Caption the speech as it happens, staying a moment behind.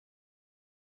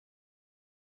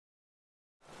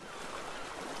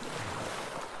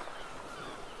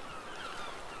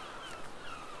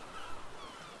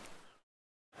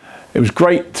It was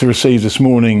great to receive this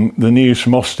morning the news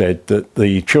from Ofsted that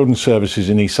the children's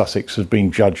services in East Sussex have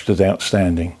been judged as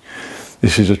outstanding.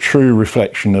 This is a true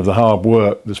reflection of the hard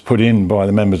work that's put in by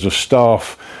the members of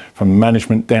staff, from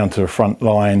management down to the front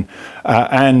line,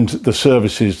 and the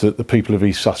services that the people of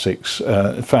East Sussex,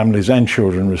 families and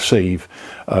children, receive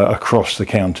across the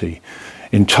county.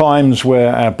 In times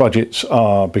where our budgets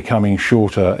are becoming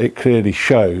shorter, it clearly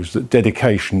shows that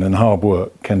dedication and hard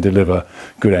work can deliver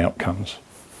good outcomes.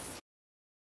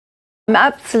 I'm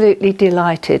absolutely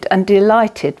delighted, and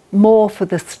delighted more for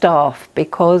the staff,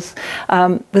 because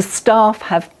the staff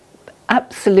have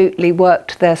absolutely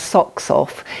worked their socks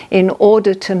off in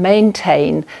order to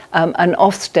maintain an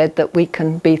Ofsted that we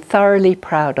can be thoroughly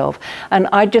proud of. And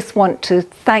I just want to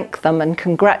thank them and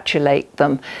congratulate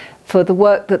them for the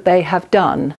work that they have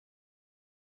done.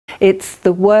 It's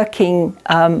the working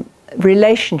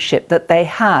relationship that they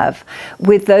have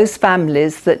with those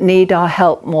families that need our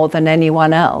help more than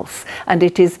anyone else, and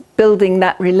it is building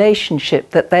that relationship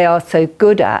that they are so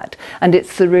good at, and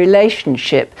it's the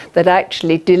relationship that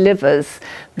actually delivers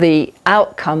the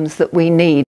outcomes that we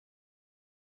need.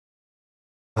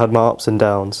 I had my ups and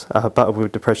downs. I have battled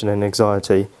with depression and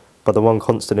anxiety, but the one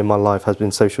constant in my life has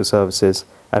been social services,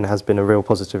 and has been a real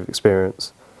positive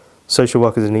experience. Social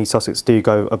workers in East Sussex do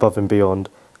go above and beyond,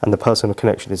 and the personal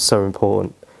connection is so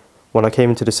important. When I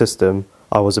came into the system,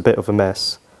 I was a bit of a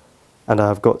mess, and I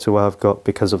have got to where I've got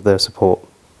because of their support.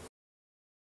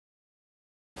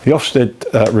 The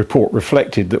Ofsted report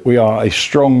reflected that we are a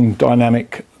strong,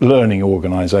 dynamic learning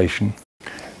organisation.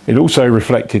 It also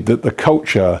reflected that the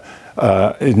culture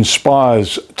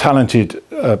inspires talented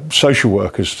social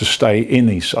workers to stay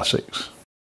in East Sussex.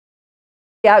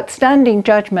 The outstanding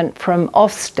judgment from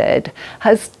Ofsted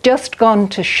has just gone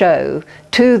to show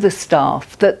to the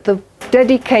staff that the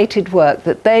dedicated work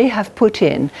that they have put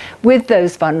in with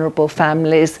those vulnerable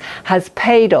families has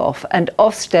paid off, and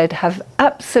Ofsted have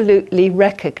absolutely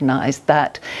recognised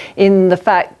that in the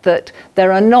fact that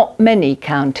there are not many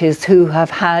counties who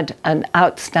have had an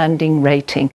outstanding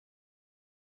rating.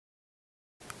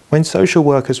 When social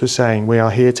workers were saying, "We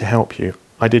are here to help you,"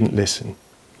 I didn't listen.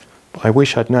 I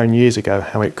wish I'd known years ago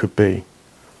how it could be.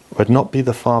 I would not be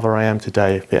the father I am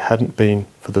today if it hadn't been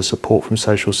for the support from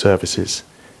social services.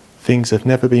 Things have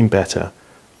never been better,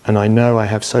 and I know I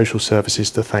have social services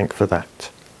to thank for that.